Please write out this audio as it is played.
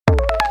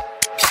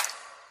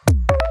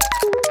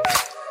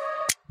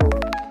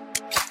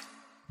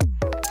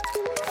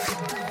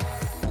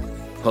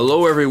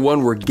Hello,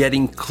 everyone. We're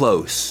getting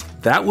close.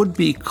 That would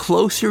be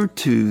closer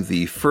to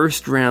the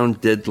first round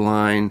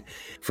deadline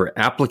for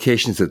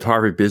applications at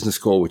Harvard Business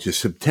School, which is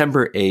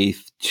September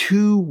 8th,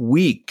 2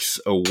 weeks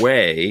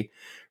away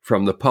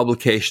from the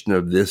publication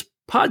of this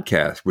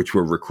podcast, which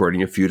we're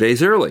recording a few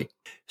days early.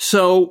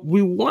 So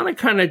we want to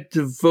kind of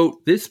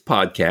devote this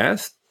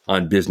podcast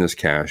on Business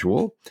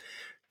Casual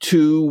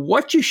to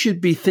what you should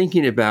be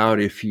thinking about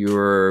if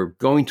you're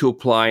going to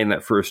apply in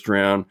that first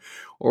round.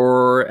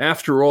 Or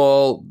after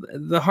all,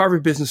 the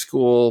Harvard Business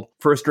School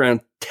first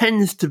round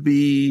tends to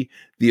be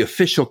the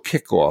official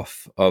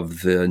kickoff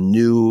of the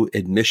new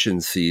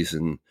admission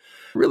season,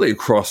 really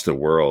across the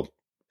world.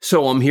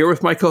 So I'm here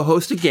with my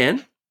co-host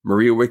again,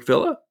 Maria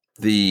Wickvilla,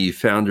 the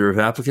founder of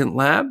Applicant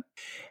Lab,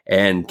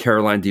 and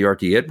Caroline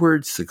D'Arte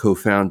Edwards, the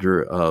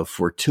co-founder of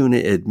Fortuna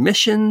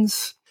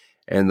Admissions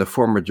and the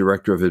former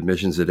director of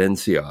admissions at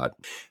INSEAD.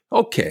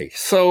 Okay,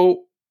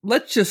 so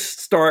let's just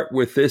start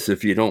with this,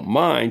 if you don't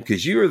mind,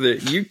 because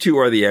you two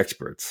are the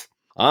experts.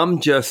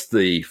 I'm just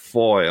the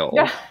foil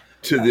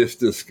to this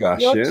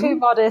discussion. You're too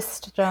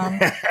modest,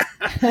 John.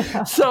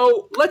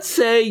 So let's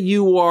say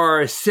you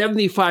are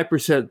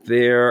 75%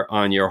 there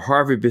on your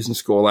Harvard Business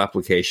School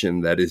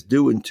application that is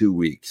due in 2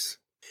 weeks.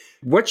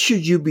 What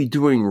should you be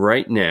doing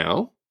right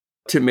now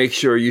to make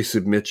sure you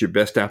submit your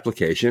best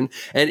application?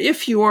 And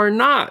if you are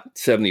not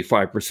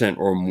 75%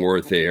 or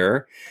more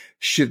there,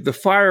 should the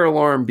fire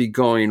alarm be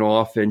going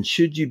off, and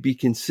should you be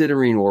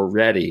considering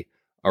already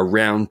a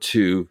round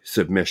 2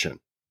 submission?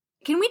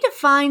 Can we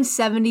define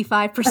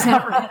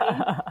 75%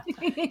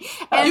 ready?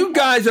 You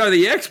guys are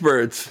the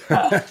experts.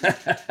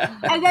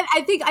 And then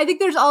I think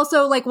there's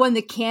also like when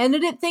the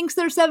candidate thinks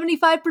they're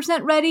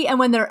 75% ready and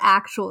when they're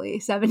actually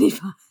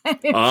 75.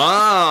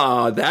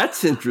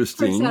 That's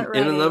interesting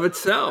in and of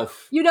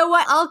itself. You know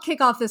what? I'll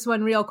kick off this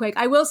one real quick.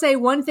 I will say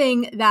one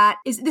thing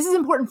this is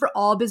important for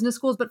all business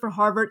schools, but for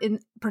Harvard in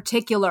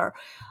particular.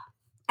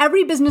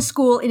 Every business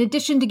school, in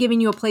addition to giving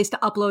you a place to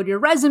upload your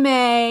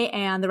resume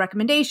and the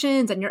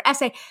recommendations and your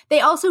essay, they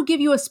also give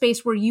you a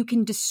space where you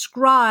can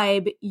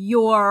describe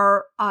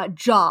your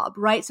job,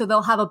 right? So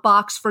they'll have a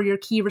box for your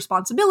key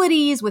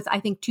responsibilities with, I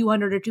think,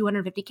 200 or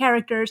 250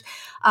 characters,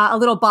 a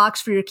little box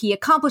for your key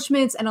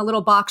accomplishments, and a little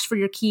box for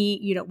your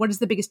key, what is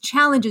the biggest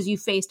challenges you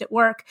faced at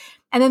work?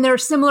 And then there are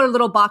similar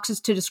little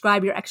boxes to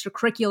describe your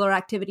extracurricular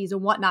activities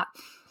and whatnot.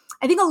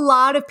 I think a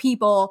lot of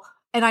people,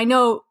 and I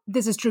know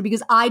this is true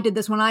because I did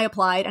this when I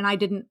applied and I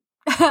didn't,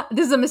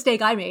 this is a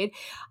mistake I made.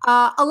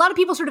 A lot of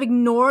people sort of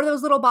ignore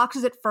those little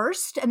boxes at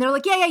first and they're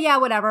like, yeah,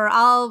 whatever.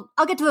 I'll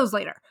get to those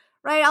later,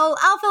 right?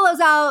 I'll fill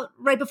those out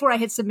right before I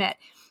hit submit.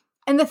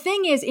 And the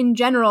thing is, in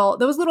general,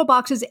 those little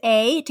boxes,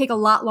 A, take a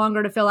lot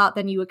longer to fill out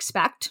than you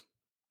expect.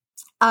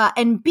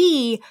 And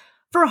B,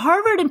 for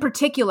Harvard in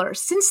particular,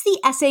 since the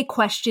essay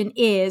question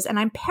is, and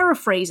I'm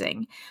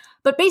paraphrasing,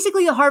 but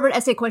basically the Harvard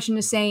essay question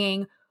is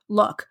saying,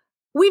 look,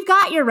 we've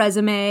got your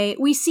resume,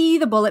 we see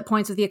the bullet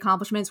points of the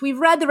accomplishments, we've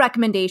read the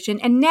recommendation,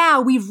 and now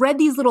we've read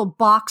these little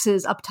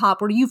boxes up top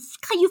where you've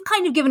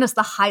kind of given us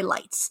the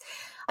highlights.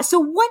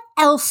 So what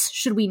else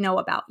should we know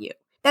about you?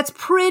 That's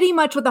pretty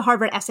much what the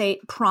Harvard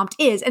essay prompt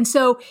is. And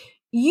so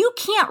you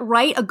can't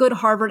write a good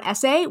Harvard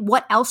essay,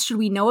 what else should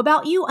we know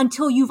about you,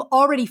 until you've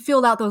already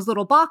filled out those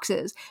little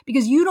boxes,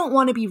 because you don't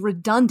want to be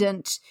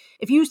redundant.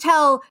 If you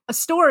tell a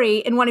story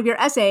in one of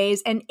your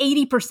essays and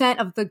 80%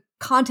 of the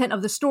content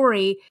of the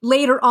story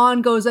later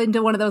on goes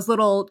into one of those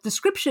little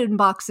description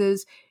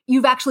boxes,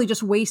 you've actually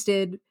just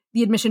wasted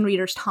the admission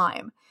reader's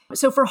time.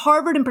 So for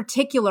Harvard in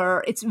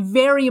particular, it's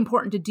very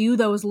important to do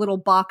those little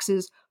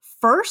boxes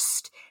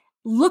first.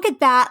 Look at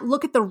that,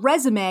 look at the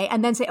resume,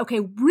 and then say, okay,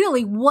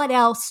 really, what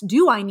else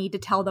do I need to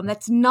tell them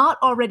that's not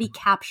already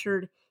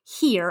captured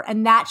here?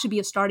 And that should be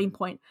a starting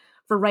point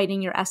for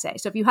writing your essay.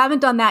 So if you haven't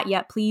done that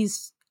yet,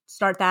 please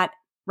start that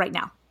right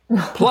now.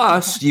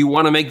 Plus, you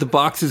want to make the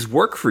boxes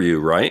work for you,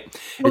 right?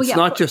 It's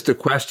not just a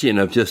question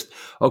of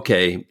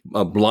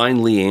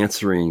blindly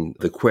answering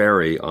the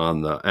query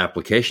on the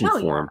application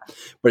form,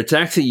 but it's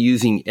actually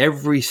using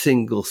every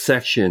single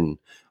section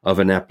of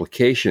an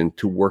application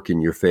to work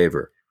in your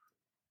favor.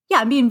 Yeah,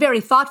 I'm being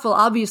very thoughtful,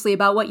 obviously,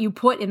 about what you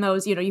put in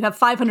those. You have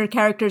 500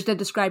 characters to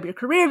describe your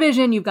career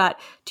vision. You've got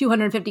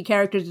 250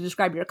 characters to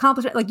describe your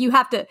accomplishment. Like you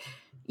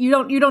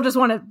don't just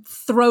want to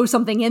throw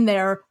something in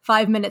there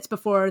 5 minutes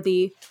before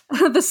the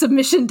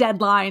submission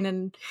deadline,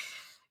 and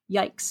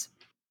yikes.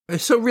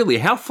 So really,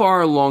 how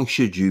far along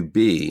should you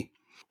be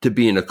to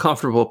be in a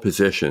comfortable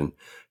position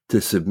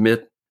to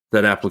submit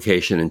that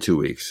application in 2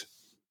 weeks?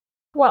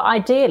 Well,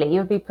 ideally, you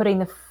would be putting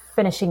the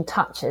finishing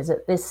touches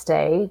at this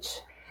stage.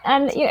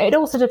 And it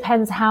also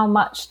depends how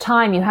much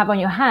time you have on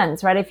your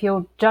hands, right? If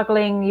you're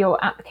juggling your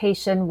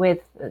application with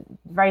a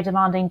very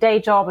demanding day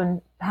job,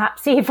 and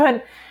perhaps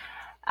even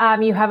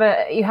you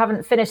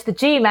haven't finished the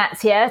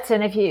GMATs yet,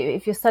 and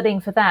if you're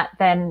studying for that,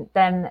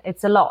 then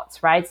it's a lot,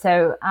 right?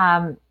 So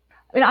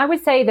I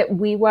would say that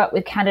we work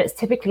with candidates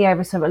typically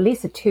over sort of at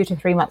least a 2 to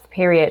 3 month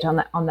period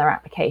on their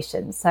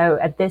application. So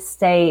at this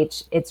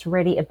stage, it's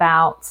really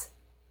about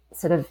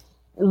sort of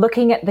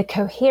looking at the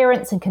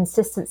coherence and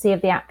consistency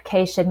of the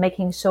application,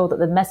 making sure that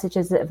the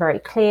messages are very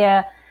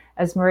clear.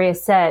 As Maria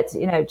said,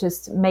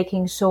 just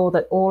making sure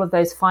that all of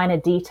those finer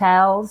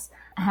details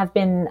have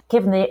been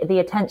given the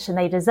attention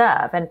they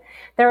deserve. And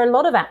there are a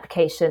lot of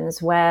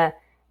applications where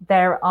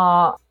there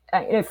are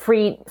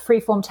free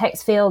form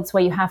text fields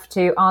where you have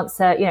to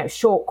answer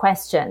short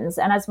questions.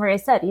 And as Maria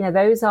said,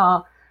 those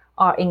are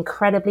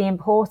incredibly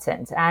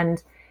important.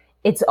 And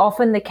it's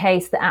often the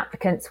case that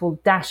applicants will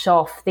dash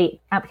off the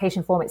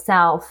application form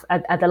itself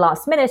at the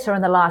last minute or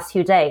in the last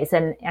few days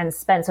and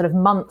spend sort of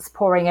months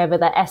poring over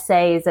their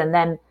essays, and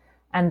then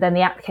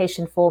the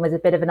application form is a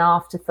bit of an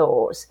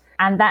afterthought.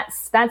 And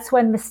that's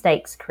when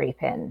mistakes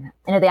creep in.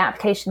 The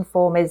application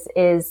form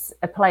is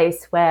a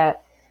place where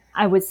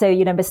I would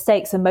say,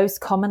 mistakes are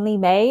most commonly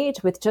made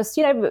with just,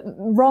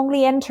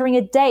 wrongly entering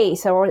a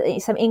date or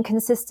some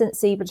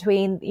inconsistency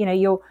between,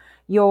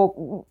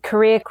 your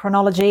career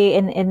chronology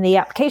in the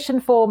application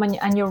form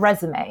and your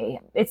resume.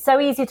 It's so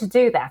easy to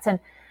do that. And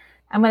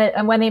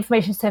when the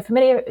information is so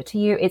familiar to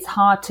you, it's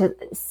hard to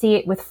see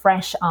it with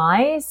fresh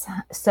eyes.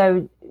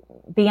 So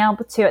being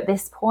able to, at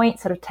this point,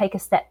 sort of take a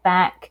step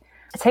back,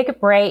 take a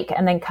break,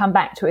 and then come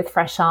back to it with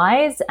fresh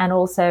eyes. And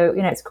also,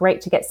 it's great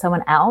to get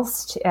someone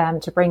else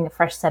to bring a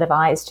fresh set of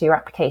eyes to your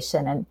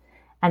application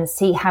and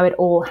see how it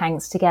all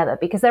hangs together.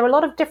 Because there are a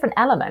lot of different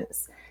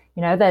elements.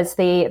 There's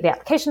the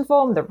application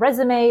form, the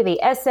resume, the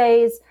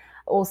essays.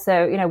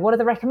 Also, what are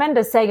the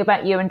recommenders saying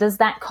about you? And does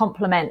that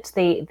complement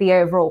the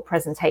overall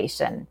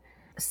presentation?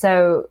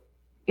 So,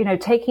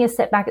 taking a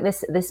step back at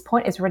this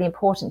point is really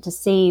important to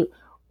see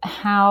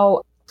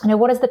how,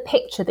 what is the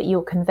picture that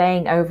you're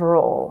conveying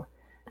overall?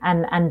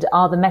 And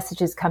are the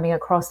messages coming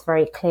across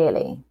very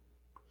clearly?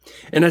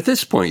 And at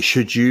this point,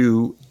 should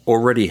you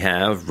already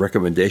have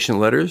recommendation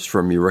letters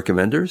from your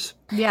recommenders?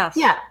 Yes.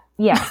 Yeah.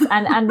 Yes.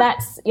 And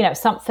that's,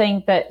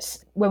 something that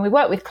when we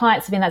work with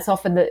clients, that's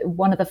often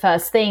one of the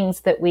first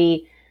things that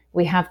we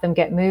have them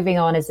get moving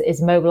on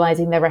is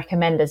mobilizing their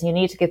recommenders. You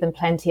need to give them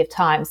plenty of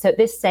time. So at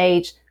this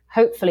stage,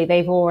 hopefully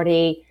they've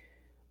already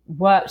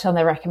worked on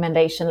their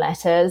recommendation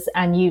letters,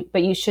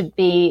 but you should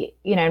be,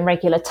 in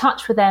regular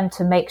touch with them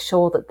to make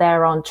sure that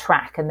they're on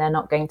track and they're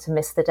not going to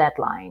miss the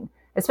deadline.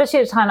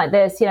 Especially at a time like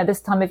this,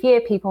 this time of year,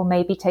 people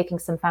may be taking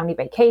some family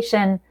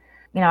vacation.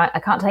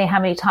 I can't tell you how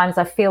many times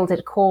I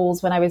fielded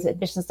calls when I was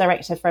admissions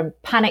director from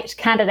panicked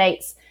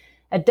candidates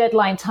at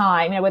deadline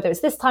time, whether it's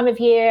this time of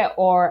year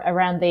or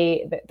around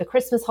the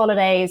Christmas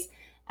holidays.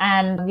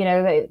 And,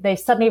 they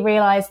suddenly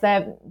realize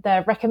their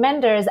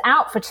recommender is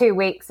out for 2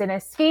 weeks in a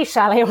ski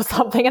chalet or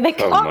something, and they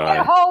can't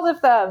get hold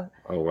of them.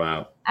 Oh,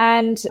 wow.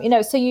 And,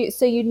 so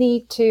you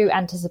need to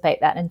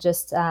anticipate that and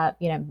just,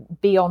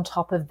 be on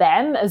top of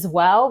them as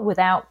well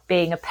without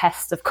being a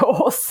pest, of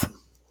course.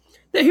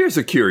 Now, here's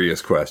a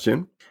curious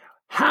question.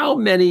 How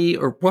many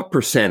or what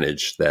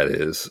percentage, that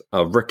is,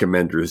 of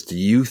recommenders do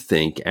you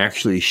think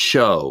actually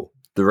show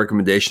the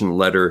recommendation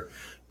letter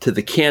to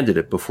the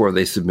candidate before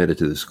they submit it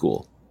to the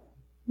school?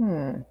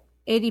 80%.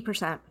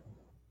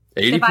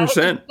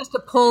 80%? Just to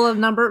pull a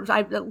number,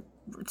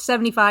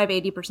 75,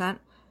 80%.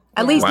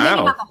 At least maybe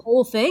not the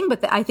whole thing,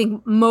 but I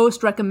think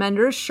most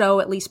recommenders show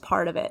at least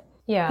part of it.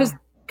 Yeah.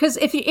 Because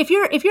if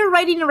you're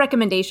writing a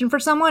recommendation for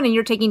someone and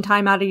you're taking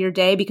time out of your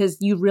day because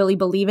you really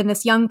believe in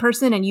this young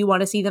person and you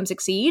want to see them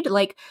succeed,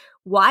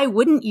 why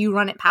wouldn't you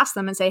run it past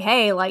them and say,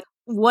 hey,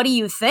 what do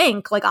you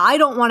think? I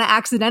don't want to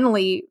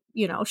accidentally,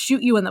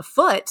 shoot you in the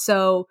foot.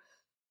 So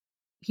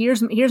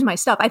here's my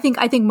stuff. I think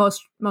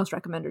most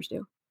recommenders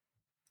do.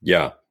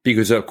 Yeah,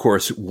 because of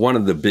course, one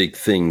of the big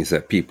things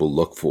that people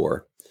look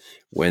for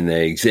when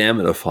they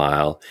examine a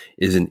file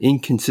is an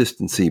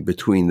inconsistency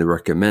between the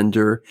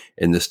recommender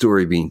and the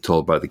story being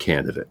told by the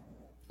candidate.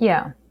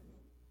 Yeah.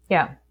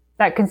 Yeah.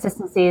 That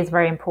consistency is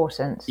very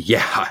important.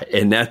 Yeah.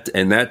 And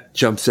that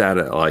jumps out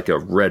at like a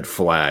red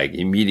flag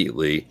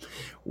immediately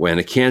when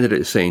a candidate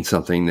is saying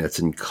something that's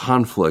in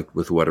conflict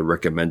with what a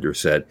recommender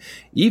said,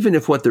 even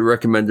if what the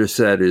recommender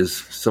said is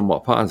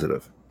somewhat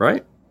positive,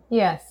 right?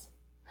 Yes.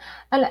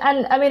 And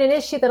an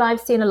issue that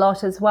I've seen a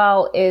lot as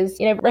well is,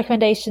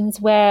 recommendations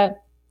where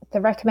the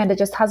recommender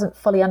just hasn't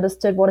fully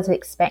understood what is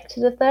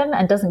expected of them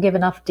and doesn't give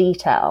enough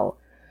detail.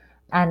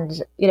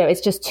 And, it's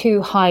just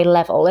too high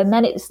level. And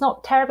then it's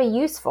not terribly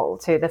useful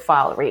to the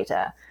file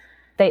reader.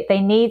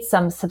 They need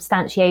some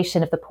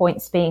substantiation of the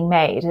points being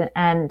made.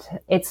 And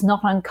it's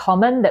not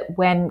uncommon that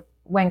when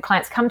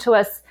clients come to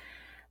us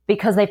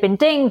because they've been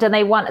dinged and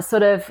they want a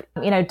sort of,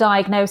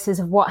 diagnosis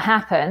of what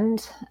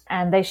happened,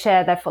 and they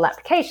share their full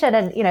application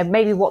and,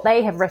 maybe what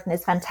they have written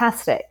is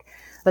fantastic.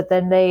 But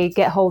then they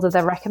get hold of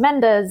their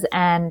recommenders,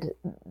 and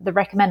the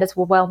recommenders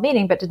were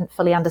well-meaning but didn't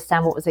fully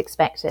understand what was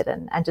expected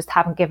and just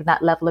haven't given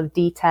that level of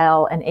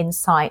detail and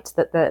insight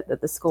that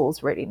the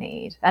schools really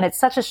need. And it's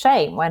such a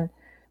shame when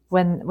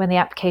the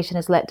application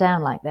is let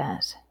down like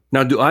that.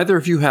 Now, do either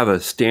of you have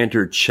a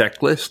standard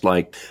checklist,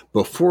 like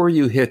before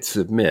you hit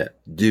submit,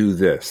 do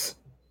this?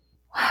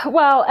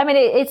 Well,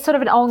 it's sort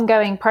of an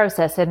ongoing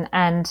process,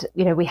 and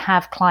we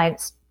have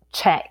clients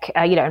check,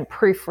 and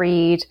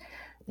proofread,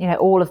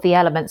 all of the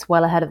elements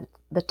well ahead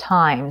the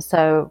time.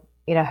 So,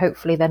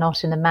 hopefully they're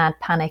not in a mad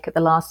panic at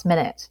the last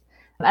minute.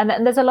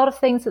 And there's a lot of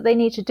things that they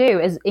need to do,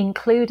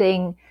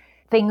 including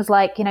things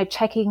like,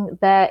 checking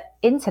their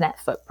internet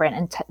footprint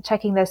and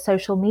checking their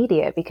social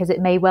media, because it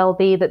may well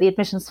be that the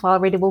admissions file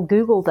reader will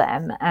Google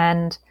them.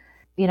 And,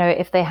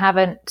 if they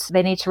haven't,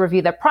 they need to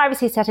review their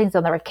privacy settings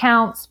on their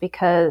accounts,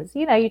 because,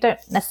 you don't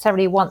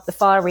necessarily want the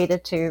file reader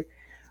to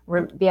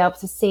be able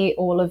to see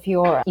all of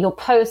your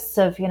posts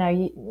of,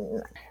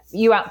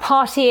 you out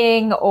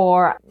partying,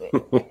 or,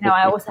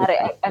 I also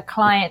had a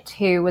client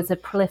who was a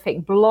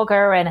prolific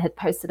blogger and had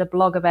posted a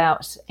blog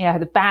about,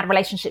 the bad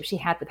relationship she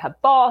had with her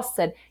boss.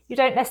 And you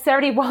don't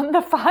necessarily want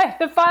the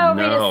file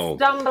reader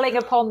stumbling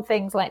upon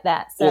things like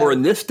that. So. Or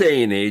in this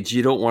day and age,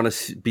 you don't want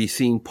to be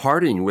seen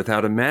partying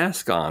without a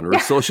mask on or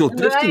social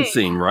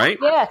distancing, right?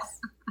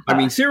 Yes. I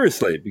mean,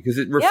 seriously, because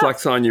it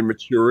reflects on your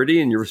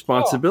maturity and your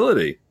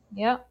responsibility.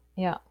 Yeah.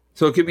 Yeah.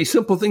 So it could be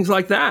simple things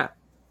like that.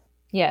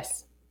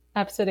 Yes,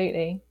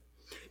 absolutely.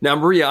 Now,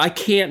 Maria, I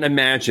can't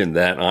imagine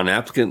that on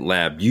Applicant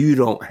Lab, you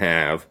don't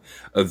have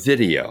a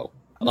video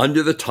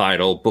under the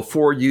title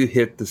before you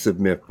hit the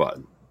submit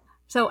button.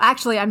 So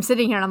actually, I'm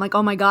sitting here and I'm like,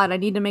 oh my God, I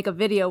need to make a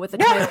video with the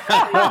title.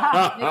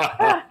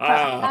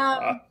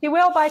 You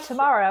will by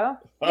tomorrow.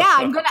 Yeah,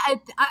 I'm going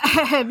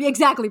to,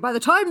 exactly. By the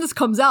time this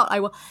comes out, I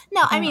will.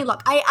 No, I mean,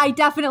 look, I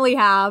definitely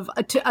have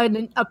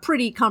a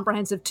pretty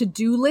comprehensive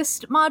to-do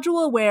list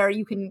module where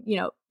you can,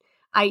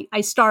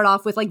 I start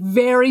off with like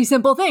very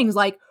simple things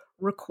like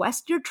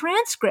request your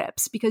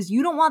transcripts, because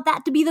you don't want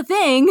that to be the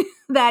thing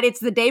that it's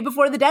the day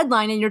before the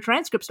deadline and your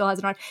transcript still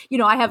hasn't arrived.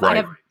 I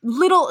have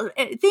little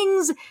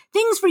things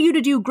for you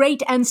to do,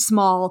 great and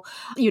small,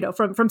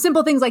 from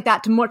simple things like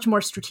that to much more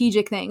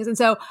strategic things. And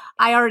so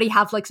I already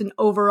have like an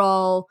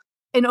overall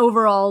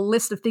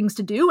list of things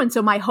to do. And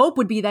so my hope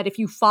would be that if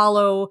you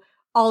follow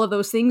all of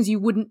those things, you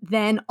wouldn't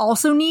then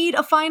also need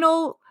a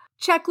final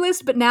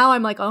checklist. But now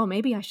I'm like, oh,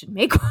 maybe I should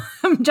make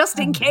one just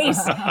in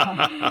case.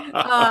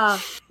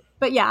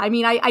 But yeah, I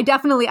mean, I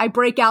definitely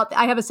break out.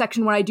 I have a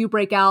section where I do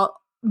break out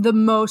the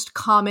most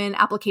common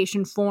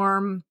application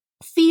form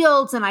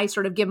fields, and I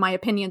sort of give my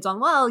opinions on,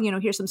 well,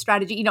 here's some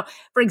strategy.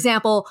 For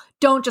example,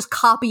 don't just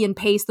copy and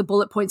paste the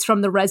bullet points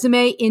from the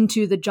resume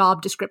into the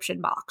job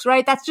description box,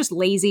 right? That's just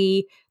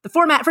lazy. The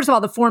format, first of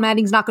all, the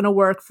formatting is not going to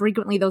work.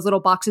 Frequently, those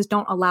little boxes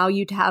don't allow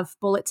you to have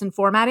bullets and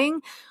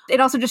formatting. It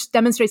also just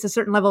demonstrates a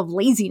certain level of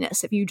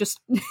laziness if you just,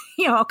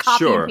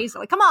 copy and paste it.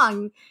 Like, come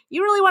on,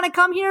 you really want to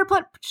come here?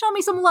 Show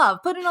me some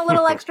love. Put in a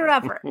little extra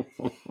effort.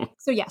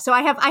 So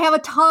I have a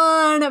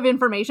ton of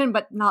information,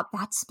 but not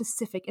that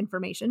specific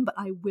information. But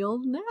I will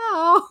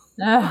now.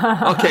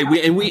 Okay,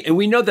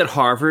 we know that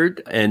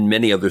Harvard and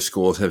many other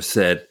schools have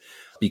said,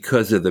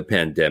 because of the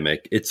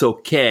pandemic, it's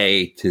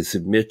okay to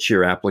submit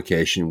your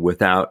application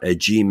without a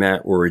GMAT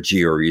or a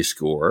GRE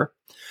score.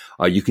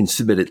 You can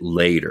submit it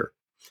later.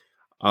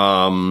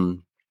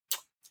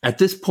 At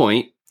this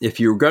point,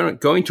 if you're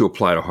going to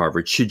apply to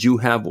Harvard, should you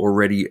have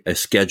already a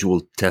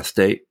scheduled test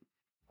date?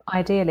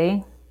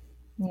 Ideally,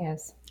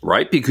 yes.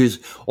 Right? Because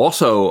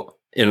also,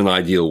 in an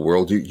ideal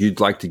world, you'd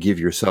like to give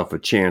yourself a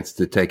chance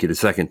to take it a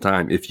second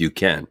time if you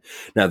can.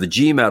 Now, the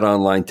GMAT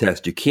online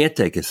test, you can't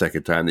take a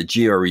second time. The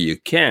GRE, you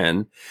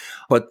can,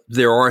 but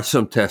there are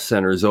some test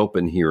centers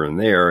open here and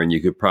there, and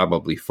you could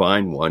probably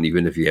find one,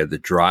 even if you had to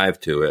drive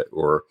to it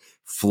or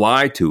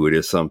fly to it,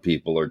 as some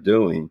people are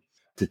doing,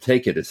 to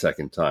take it a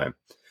second time.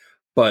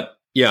 But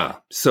yeah,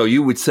 so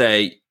you would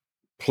say,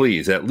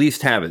 please, at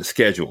least have it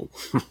scheduled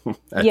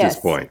at this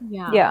point.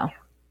 Yeah.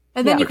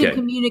 And then you can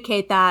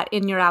communicate that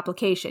in your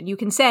application. You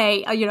can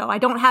say, I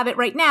don't have it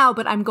right now,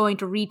 but I'm going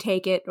to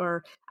retake it,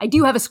 or I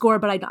do have a score,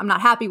 but I'm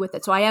not happy with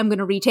it. So I am going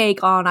to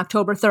retake on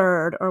October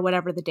 3rd or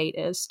whatever the date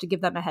is, to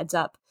give them a heads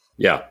up.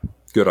 Yeah,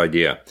 good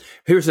idea.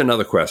 Here's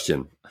another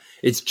question.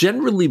 It's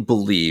generally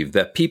believed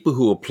that people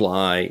who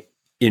apply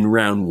in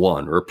round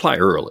one or apply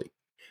early,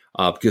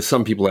 because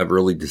some people have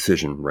early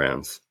decision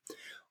rounds,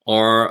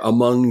 are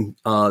among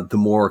the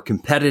more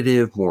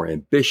competitive, more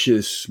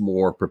ambitious,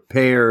 more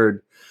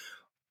prepared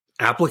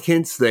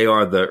applicants. They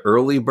are the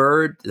early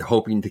bird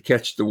hoping to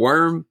catch the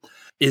worm.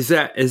 Is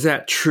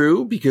that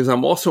true? Because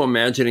I'm also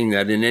imagining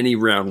that in any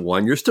round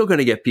one, you're still going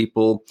to get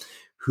people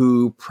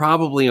who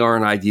probably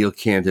aren't ideal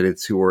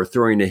candidates, who are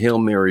throwing a Hail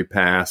Mary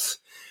pass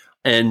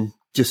and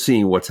just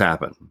seeing what's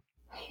happened.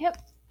 Yep.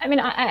 I mean,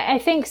 I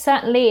think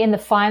certainly in the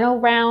final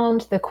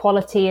round, the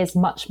quality is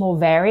much more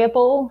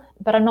variable,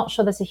 but I'm not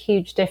sure there's a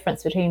huge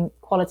difference between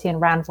quality in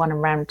round one and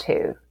round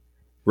two.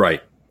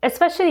 Right.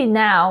 Especially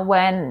now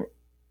when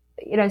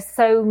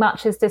so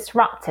much is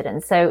disrupted.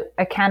 And so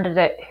a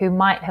candidate who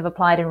might have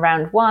applied in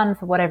round one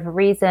for whatever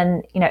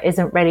reason,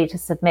 isn't ready to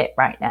submit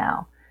right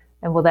now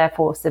and will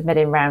therefore submit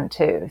in round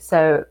two.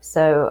 So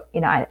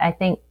I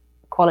think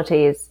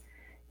quality is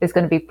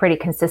going to be pretty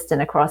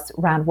consistent across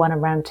round one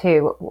and round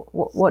two.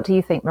 What do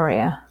you think,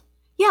 Maria?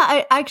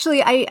 Yeah,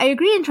 I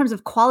agree in terms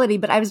of quality,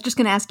 but I was just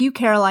going to ask you,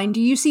 Caroline, do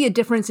you see a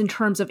difference in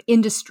terms of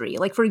industry?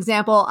 Like, for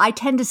example, I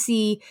tend to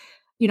see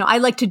I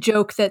like to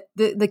joke that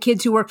the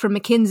kids who work for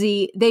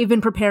McKinsey, they've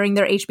been preparing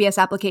their HBS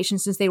application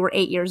since they were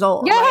 8 years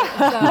old. Yeah.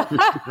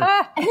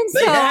 Right?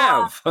 They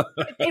have.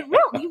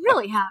 You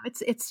really have.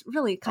 It's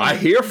really kind of. I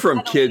hear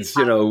from kids,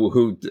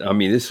 who,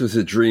 this was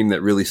a dream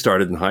that really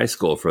started in high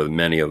school for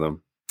many of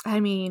them.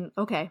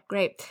 Okay,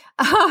 great.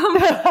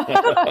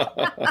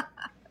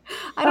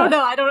 I don't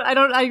know.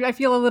 I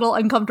feel a little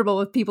uncomfortable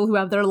with people who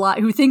have their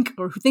who think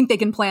they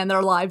can plan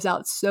their lives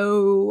out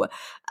so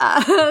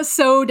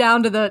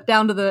down to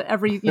the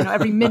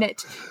every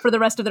minute for the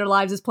rest of their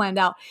lives is planned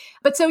out.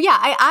 But so yeah,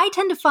 I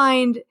tend to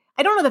find,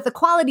 I don't know that the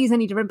quality is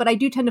any different, but I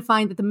do tend to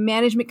find that the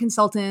management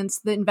consultants,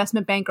 the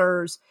investment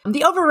bankers,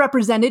 the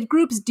overrepresented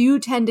groups do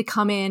tend to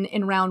come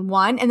in round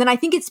one. And then I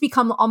think it's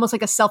become almost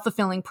like a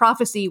self-fulfilling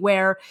prophecy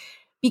where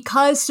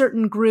because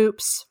certain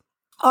groups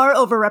are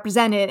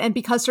overrepresented and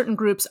because certain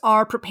groups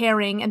are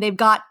preparing and they've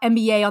got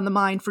MBA on the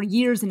mind for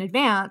years in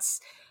advance,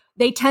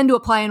 they tend to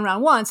apply in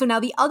round one. So now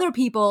the other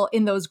people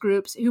in those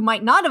groups who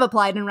might not have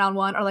applied in round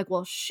one are like,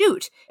 well,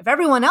 shoot, if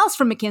everyone else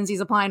from McKinsey is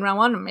applying round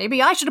one,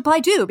 maybe I should apply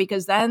too,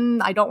 because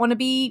then I don't want to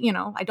be,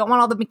 I don't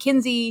want all the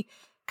McKinsey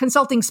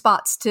consulting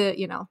spots to,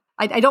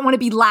 I don't want to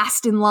be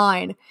last in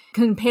line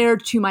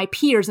compared to my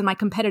peers in my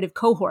competitive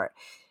cohort.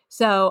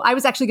 So I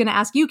was actually going to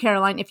ask you,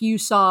 Caroline, if you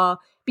saw,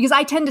 because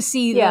I tend to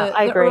see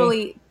the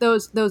early,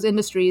 those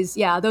industries,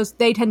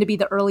 they tend to be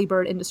the early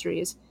bird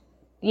industries.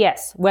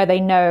 Yes, where they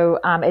know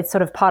it's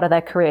sort of part of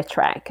their career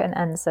track.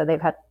 And so they've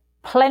had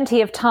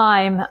plenty of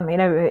time,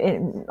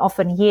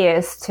 often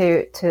years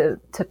to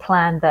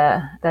plan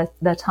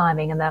their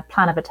timing and their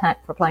plan of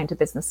attack for applying to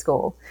business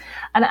school.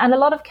 And a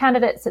lot of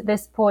candidates at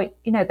this point,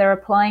 they're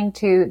applying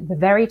to the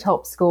very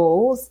top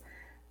schools,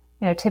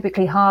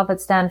 typically Harvard,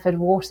 Stanford,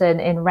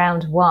 Wharton in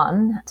round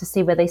one to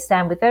see where they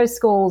stand with those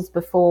schools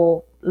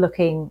before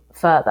looking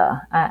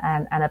further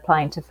and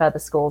applying to further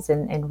schools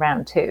in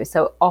round two.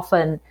 So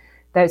often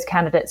those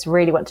candidates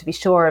really want to be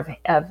sure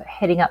of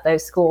hitting up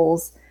those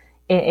schools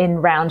in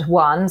round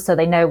one so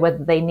they know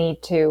whether they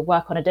need to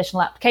work on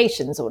additional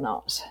applications or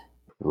not.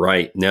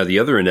 Right. Now, the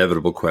other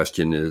inevitable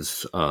question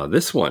is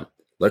this one.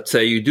 Let's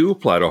say you do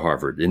apply to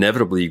Harvard.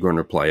 Inevitably, you're going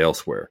to apply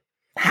elsewhere.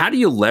 How do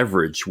you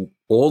leverage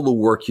all the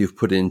work you've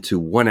put into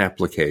one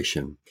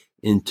application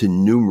into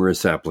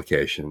numerous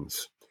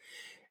applications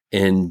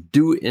and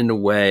do it in a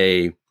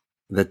way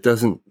that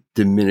doesn't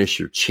diminish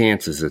your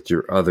chances at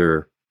your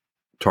other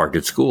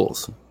target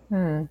schools?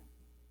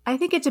 I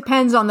think it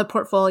depends on the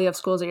portfolio of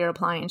schools that you're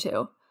applying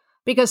to,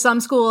 because some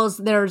schools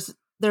there's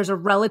a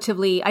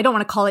relatively, I don't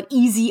want to call it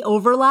easy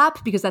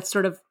overlap because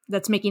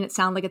that's making it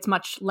sound like it's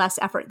much less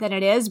effort than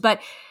it is.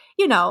 But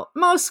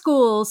most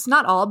schools,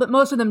 not all, but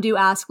most of them do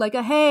ask like,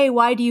 hey,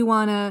 what do you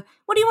want to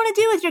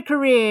do with your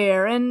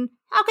career? And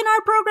how can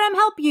our program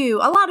help you?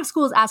 A lot of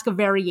schools ask a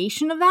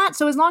variation of that.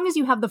 So as long as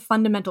you have the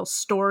fundamental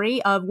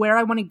story of where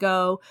I want to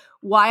go,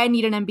 why I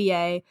need an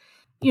MBA,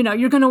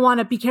 you're going to want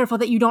to be careful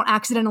that you don't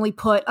accidentally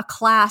put a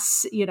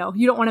class, you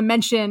don't want to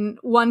mention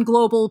one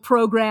global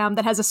program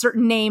that has a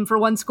certain name for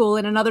one school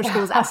in another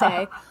school's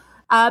essay.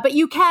 But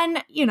you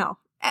can,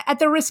 at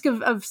the risk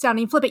of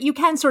sounding flippant, you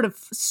can sort of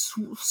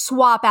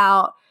swap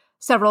out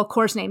several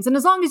course names. And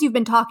as long as you've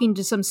been talking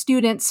to some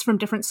students from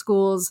different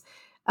schools,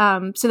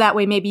 so that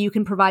way maybe you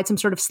can provide some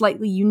sort of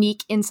slightly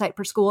unique insight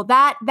per school,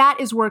 that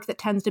is work that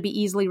tends to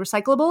be easily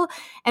recyclable.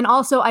 And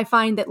also I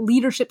find that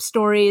leadership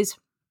stories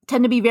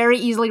tend to be very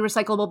easily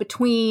recyclable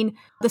between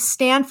the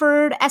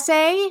Stanford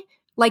essay,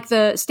 like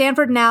the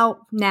Stanford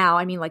now,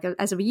 like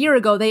as of a year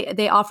ago,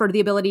 they offered the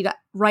ability to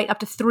write up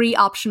to 3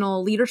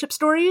 optional leadership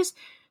stories.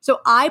 So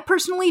I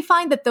personally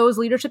find that those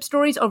leadership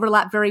stories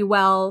overlap very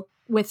well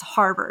with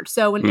Harvard.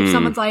 So if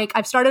someone's like,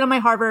 I've started on my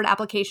Harvard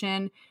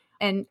application,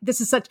 and this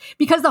is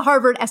because the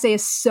Harvard essay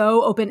is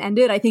so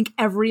open-ended, I think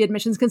every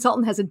admissions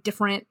consultant has a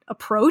different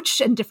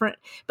approach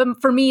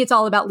but for me, it's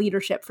all about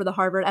leadership for the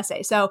Harvard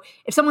essay. So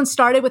if someone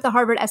started with the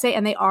Harvard essay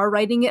and they are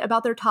writing it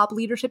about their top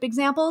leadership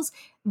examples,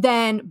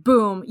 then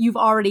boom, you've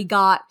already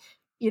got,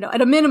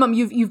 at a minimum,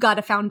 you've got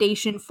a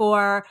foundation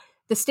for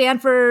the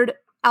Stanford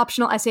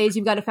optional essays.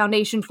 You've got a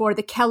foundation for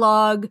the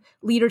Kellogg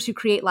Leaders Who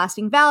Create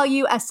Lasting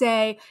Value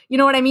essay. You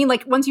know what I mean?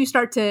 Like once you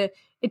start to,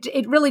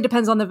 it really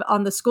depends on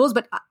the schools,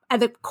 but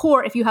at the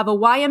core, if you have a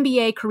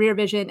YMBA career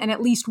vision and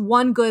at least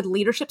one good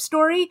leadership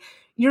story,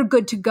 you're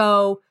good to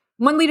go.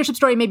 One leadership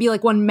story may be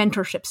like one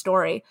mentorship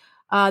story.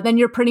 Then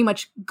you're pretty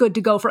much good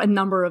to go for a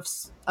number of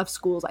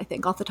schools, I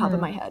think, off the top of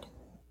my head.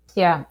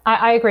 Yeah,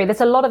 I agree.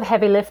 There's a lot of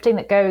heavy lifting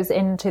that goes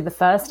into the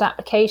first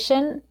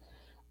application.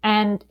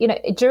 And,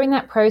 during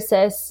that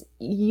process,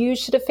 you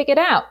should have figured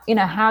out,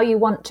 how you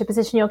want to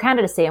position your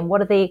candidacy and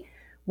what are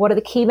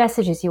the key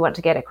messages you want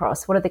to get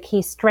across? What are the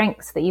key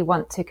strengths that you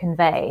want to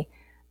convey?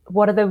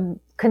 What are the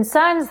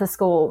concerns the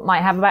school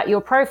might have about your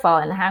profile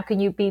and how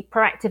can you be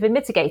proactive in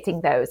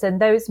mitigating those?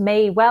 And those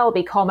may well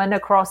be common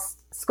across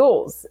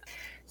schools.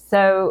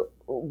 So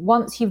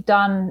once you've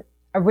done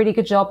a really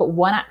good job at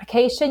one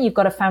application, you've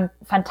got a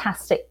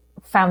fantastic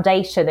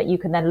foundation that you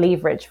can then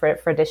leverage for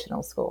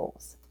additional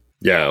schools.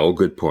 Yeah, all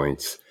good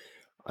points.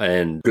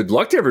 And good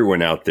luck to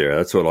everyone out there.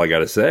 That's what I got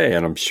to say.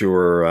 And I'm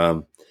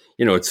sure,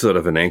 it's sort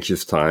of an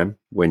anxious time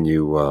when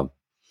you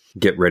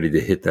get ready to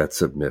hit that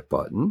submit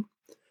button.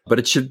 But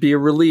it should be a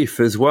relief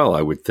as well,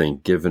 I would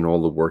think, given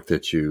all the work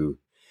that you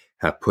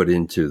have put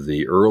into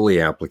the early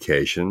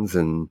applications.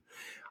 And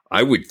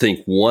I would think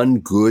one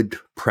good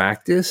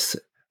practice,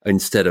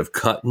 instead of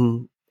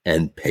cutting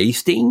and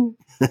pasting,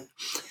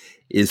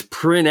 is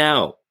print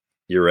out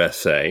your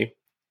essay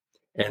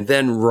and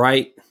then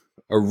write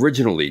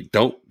originally.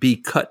 Don't be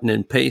cutting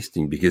and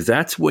pasting, because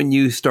that's when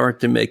you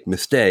start to make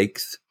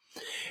mistakes.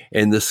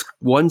 And this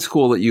one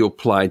school that you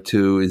applied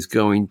to is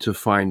going to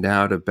find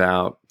out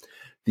about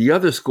the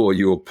other school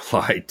you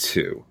applied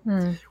to,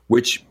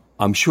 which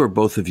I'm sure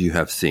both of you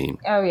have seen.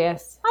 Oh,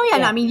 yes. Oh, yeah.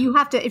 No, I mean, you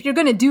have to, if you're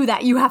going to do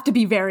that, you have to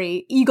be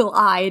very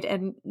eagle-eyed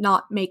and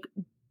not make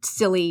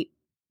silly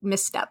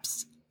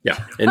missteps.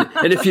 Yeah. And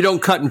if you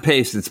don't cut and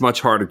paste, it's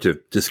much harder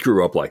to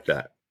screw up like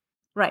that.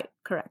 Right.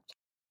 Correct.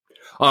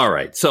 All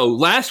right. So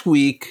last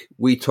week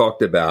we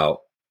talked about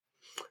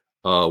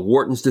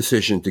Wharton's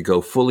decision to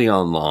go fully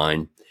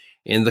online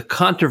and the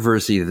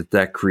controversy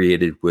that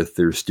created with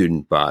their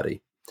student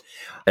body.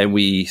 And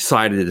we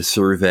cited a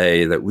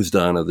survey that was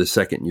done of the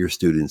second-year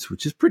students,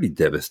 which is pretty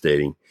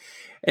devastating.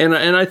 And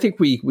I think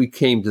we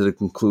came to the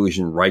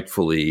conclusion,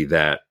 rightfully,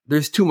 that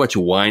there's too much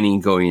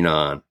whining going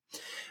on.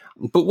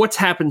 But what's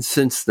happened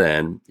since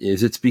then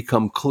is it's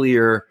become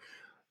clear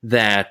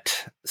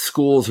that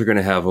schools are going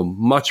to have a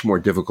much more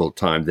difficult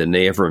time than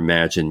they ever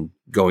imagined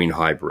going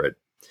hybrid,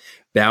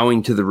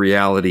 bowing to the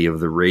reality of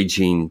the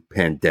raging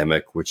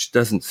pandemic, which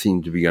doesn't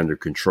seem to be under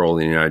control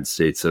in the United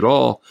States at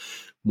all.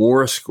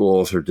 More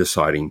schools are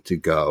deciding to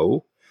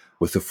go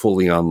with a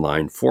fully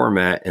online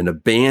format and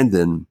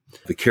abandon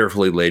the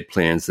carefully laid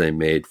plans they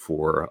made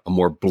for a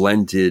more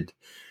blended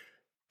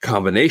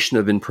combination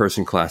of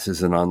in-person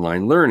classes and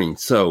online learning.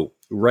 So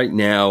right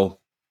now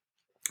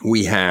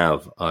we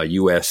have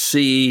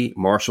USC,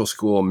 Marshall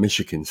School,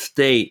 Michigan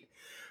State,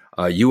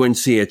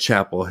 UNC at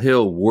Chapel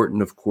Hill, Wharton,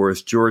 of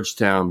course,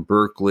 Georgetown,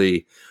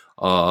 Berkeley,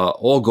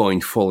 all going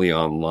fully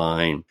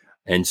online.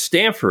 And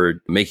Stanford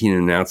making an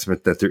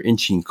announcement that they're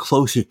inching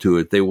closer to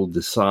it. They will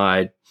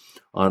decide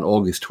on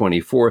August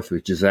 24th,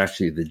 which is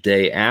actually the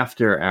day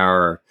after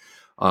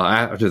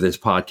after this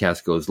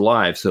podcast goes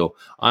live. So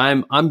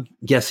I'm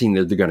guessing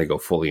that they're going to go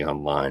fully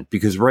online,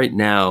 because right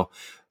now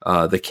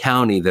the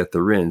county that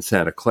they're in,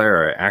 Santa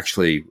Clara,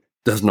 actually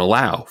doesn't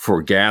allow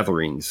for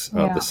gatherings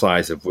the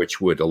size of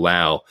which would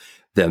allow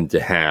them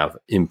to have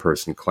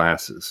in-person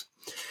classes.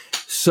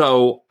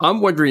 So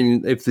I'm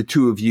wondering if the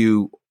two of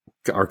you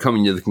are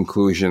coming to the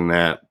conclusion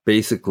that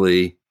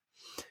basically,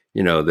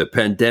 the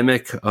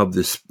pandemic of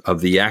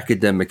the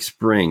academic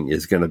spring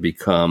is going to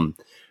become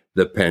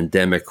the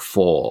pandemic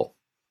fall.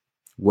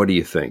 What do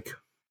you think?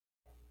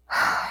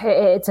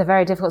 It's a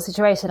very difficult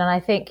situation. And I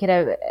think,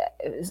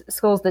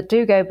 schools that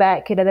do go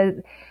back,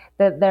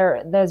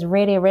 there's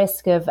really a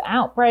risk of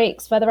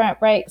further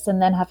outbreaks,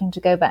 and then having to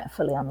go back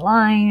fully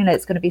online.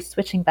 It's going to be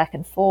switching back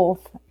and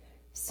forth.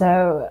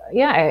 So,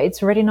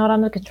 it's really not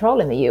under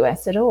control in the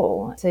US at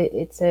all.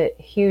 It's a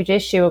huge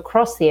issue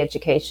across the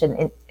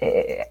education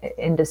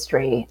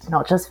industry,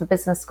 not just for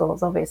business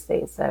schools,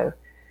 obviously. So,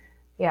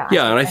 yeah.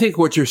 Yeah, and I think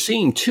what you're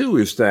seeing, too,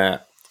 is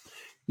that,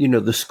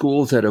 the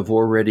schools that have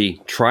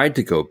already tried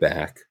to go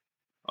back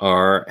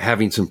are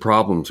having some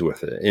problems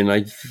with it. And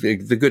I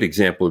think the good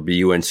example would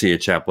be UNC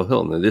at Chapel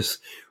Hill. Now, this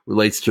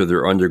relates to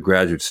their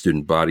undergraduate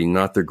student body,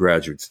 not their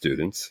graduate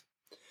students.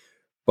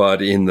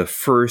 But in the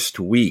first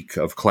week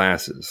of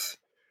classes,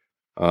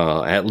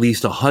 at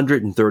least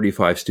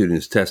 135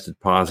 students tested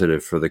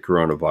positive for the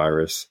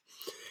coronavirus.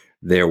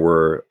 There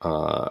were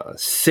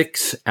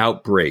 6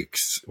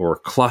 outbreaks or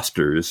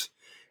clusters.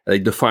 They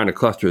define a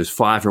cluster as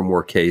 5 or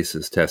more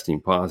cases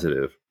testing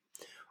positive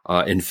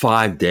in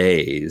 5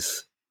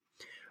 days.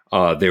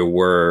 There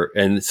were,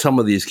 and some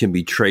of these can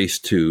be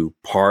traced to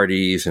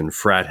parties and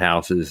frat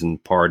houses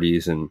and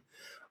parties and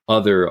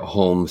other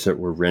homes that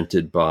were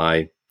rented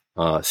by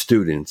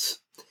students.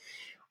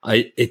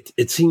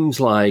 It seems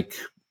like,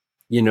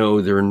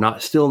 there are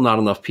still not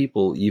enough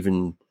people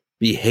even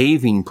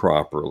behaving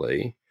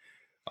properly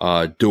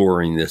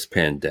during this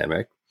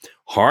pandemic.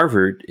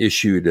 Harvard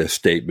issued a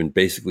statement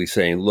basically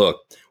saying, look,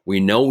 we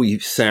know we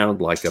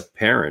sound like a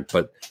parent,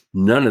 but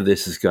none of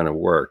this is going to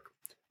work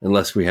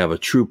unless we have a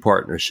true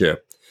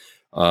partnership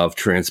of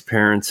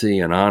transparency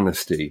and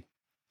honesty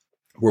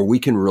where we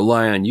can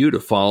rely on you to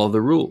follow the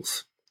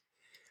rules.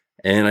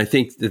 And I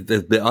think that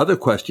the other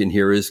question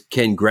here is,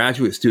 can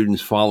graduate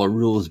students follow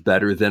rules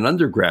better than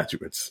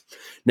undergraduates?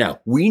 Now,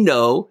 we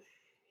know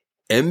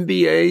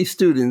MBA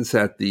students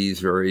at these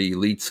very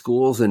elite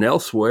schools and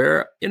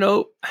elsewhere,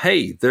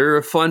 hey, they're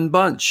a fun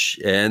bunch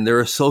and they're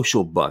a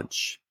social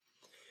bunch.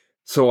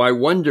 So I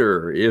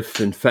wonder if,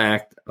 in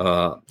fact,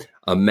 a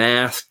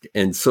masked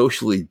and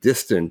socially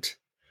distant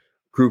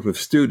group of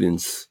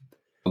students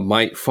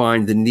might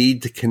find the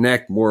need to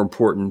connect more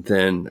important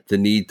than the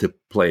need to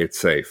play it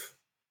safe.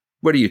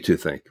 What do you two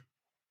think?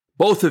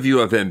 Both of you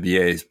have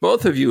MBAs.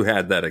 Both of you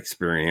had that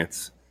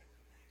experience.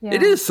 Yeah.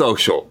 It is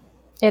social.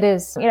 It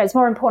is, it's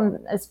more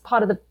important as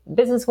part of the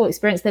business school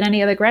experience than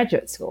any other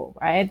graduate school,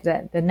 right?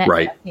 The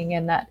networking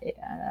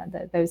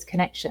and those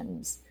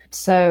connections.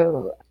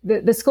 So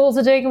the schools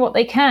are doing what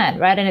they can,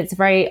 right? And it's a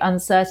very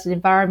uncertain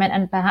environment,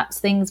 and perhaps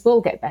things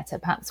will get better.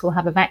 Perhaps we'll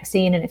have a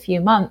vaccine in a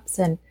few months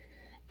and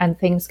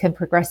things can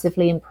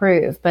progressively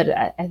improve. But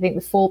I think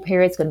the fall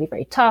period is going to be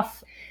very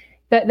tough.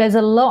 There's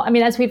a lot,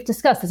 as we've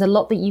discussed, there's a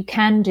lot that you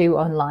can do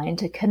online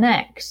to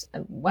connect.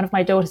 One of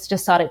my daughters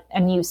just started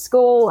a new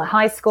school, a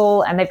high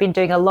school, and they've been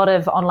doing a lot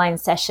of online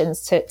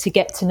sessions to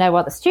get to know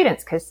other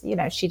students because,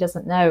 she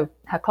doesn't know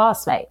her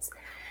classmates.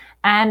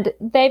 And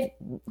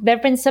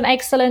there've been some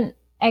excellent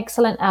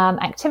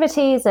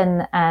activities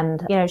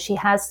and she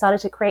has started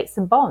to create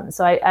some bonds.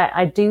 So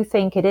I do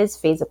think it is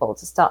feasible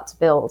to start to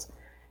build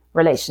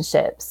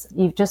relationships.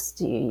 You've just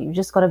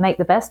got to make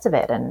the best of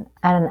it.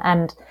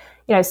 And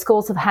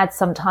schools have had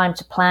some time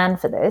to plan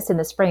for this. In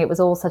the spring, it was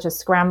all such a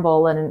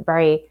scramble and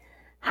very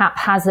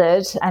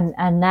haphazard,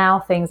 and now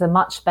things are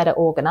much better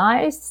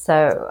organized.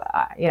 So,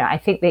 I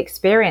think the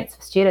experience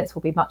for students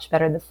will be much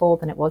better in the fall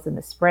than it was in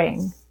the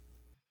spring.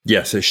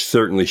 Yes, it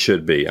certainly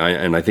should be.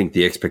 And I think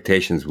the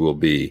expectations will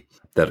be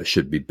that it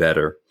should be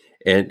better.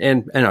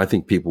 And I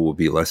think people will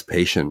be less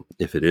patient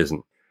if it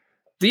isn't.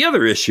 The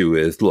other issue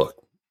is, look,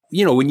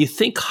 when you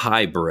think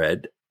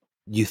hybrid,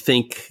 you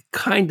think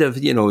kind of,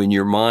 in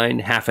your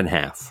mind, half and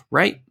half,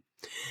 right?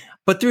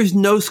 But there's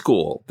no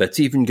school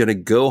that's even going to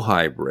go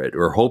hybrid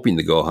or hoping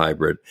to go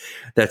hybrid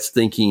that's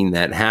thinking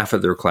that half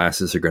of their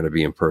classes are going to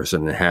be in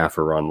person and half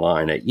are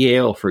online. At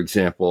Yale, for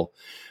example,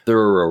 they're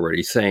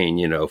already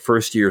saying,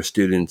 first year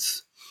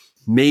students,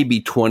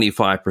 maybe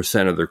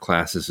 25% of their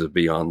classes will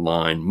be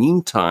online.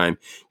 Meantime,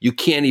 you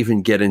can't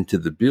even get into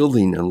the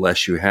building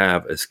unless you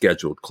have a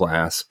scheduled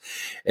class,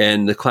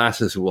 and the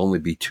classes will only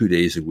be 2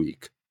 days a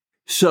week.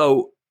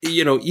 So,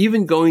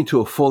 even going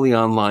to a fully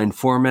online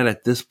format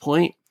at this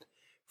point,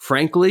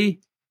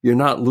 frankly, you're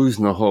not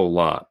losing a whole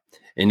lot.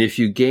 And if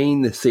you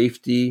gain the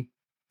safety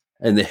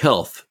and the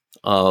health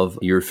of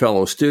your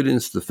fellow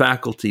students, the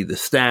faculty, the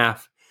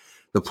staff,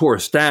 the poor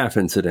staff,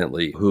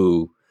 incidentally,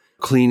 who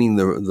cleaning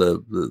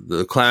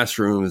the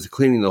classrooms,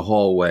 cleaning the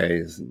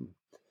hallways, and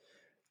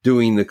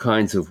doing the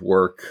kinds of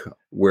work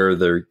where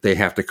they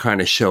have to kind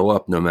of show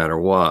up no matter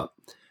what,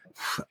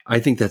 I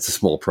think that's a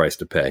small price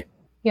to pay.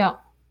 Yeah.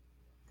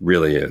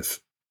 Really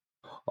is.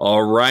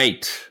 All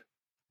right.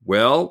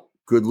 Well,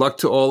 good luck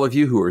to all of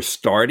you who are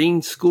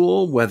starting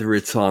school, whether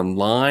it's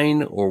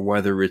online or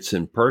whether it's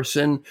in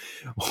person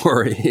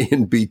or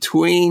in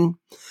between.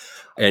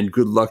 And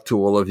good luck to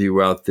all of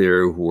you out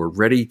there who are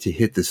ready to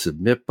hit the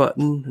submit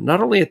button,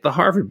 not only at the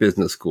Harvard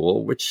Business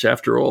School, which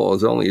after all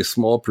is only a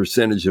small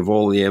percentage of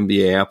all the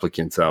MBA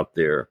applicants out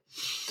there,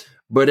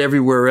 but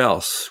everywhere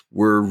else.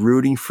 We're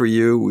rooting for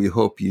you. We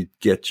hope you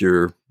get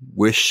your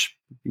wish.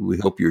 We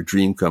hope your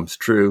dream comes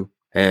true,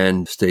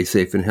 and stay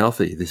safe and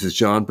healthy. This is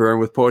John Byrne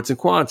with Poets and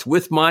Quants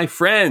with my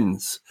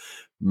friends,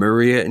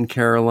 Maria and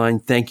Caroline.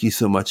 Thank you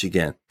so much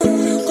again.